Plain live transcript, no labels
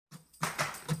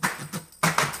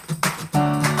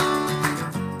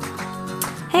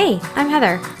Hey, I'm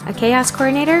Heather, a chaos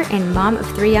coordinator and mom of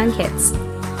 3 young kids.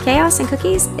 Chaos and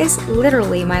cookies is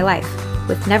literally my life,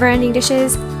 with never-ending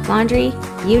dishes, laundry,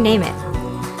 you name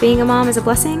it. Being a mom is a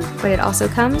blessing, but it also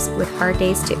comes with hard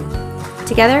days too.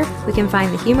 Together, we can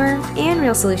find the humor and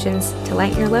real solutions to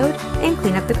lighten your load and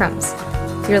clean up the crumbs.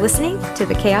 You're listening to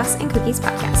the Chaos and Cookies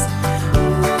podcast.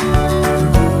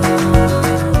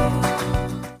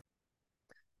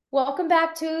 Welcome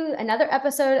back to another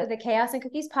episode of the Chaos and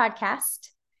Cookies podcast.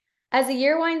 As the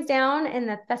year winds down and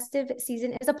the festive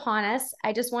season is upon us,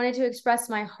 I just wanted to express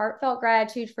my heartfelt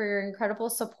gratitude for your incredible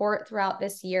support throughout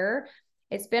this year.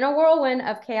 It's been a whirlwind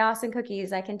of chaos and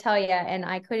cookies, I can tell you, and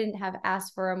I couldn't have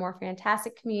asked for a more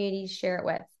fantastic community to share it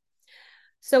with.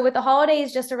 So with the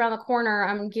holidays just around the corner,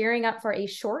 I'm gearing up for a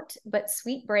short but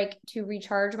sweet break to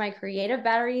recharge my creative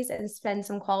batteries and spend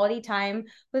some quality time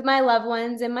with my loved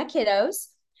ones and my kiddos.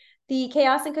 The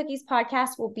Chaos and Cookies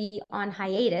podcast will be on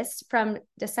hiatus from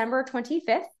December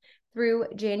 25th through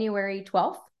January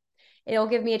 12th. It'll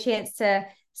give me a chance to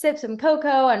sip some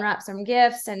cocoa, unwrap some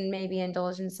gifts, and maybe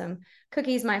indulge in some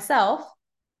cookies myself.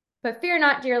 But fear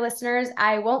not, dear listeners,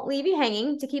 I won't leave you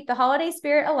hanging. To keep the holiday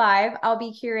spirit alive, I'll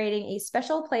be curating a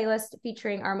special playlist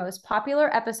featuring our most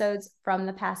popular episodes from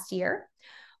the past year.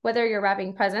 Whether you're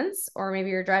wrapping presents, or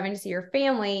maybe you're driving to see your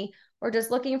family, or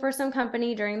just looking for some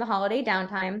company during the holiday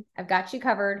downtime, I've got you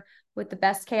covered with the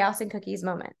best chaos and cookies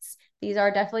moments. These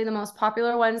are definitely the most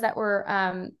popular ones that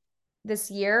were this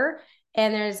year,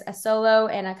 and there's a solo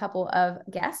and a couple of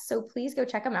guests, so please go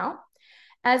check them out.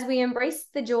 As we embrace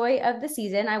the joy of the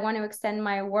season, I want to extend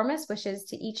my warmest wishes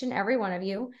to each and every one of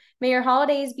you. May your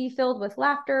holidays be filled with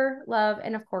laughter, love,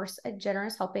 and of course, a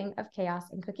generous helping of chaos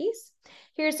and cookies.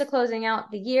 Here's to closing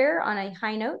out the year on a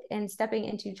high note and stepping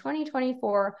into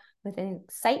 2024 with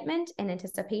excitement and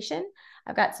anticipation.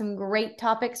 I've got some great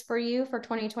topics for you for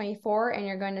 2024, and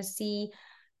you're going to see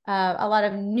a lot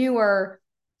of newer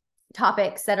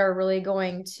topics that are really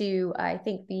going to, I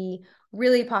think, be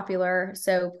really popular.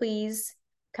 So please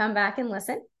come back and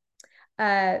listen.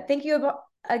 Thank you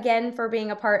again for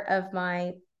being a part of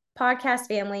my podcast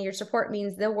family. Your support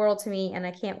means the world to me, and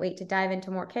I can't wait to dive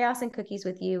into more chaos and cookies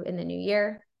with you in the new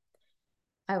year.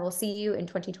 I will see you in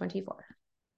 2024.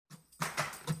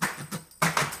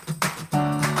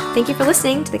 Thank you for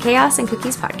listening to the Chaos and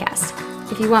Cookies podcast.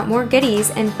 If you want more goodies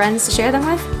and friends to share them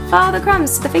with, follow the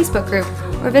crumbs to the Facebook group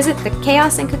or visit the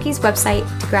Chaos and Cookies website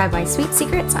to grab my sweet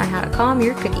secrets on how to calm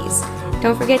your cookies.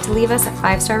 Don't forget to leave us a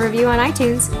 5-star review on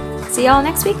iTunes. See y'all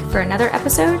next week for another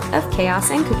episode of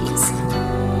Chaos and Cookies.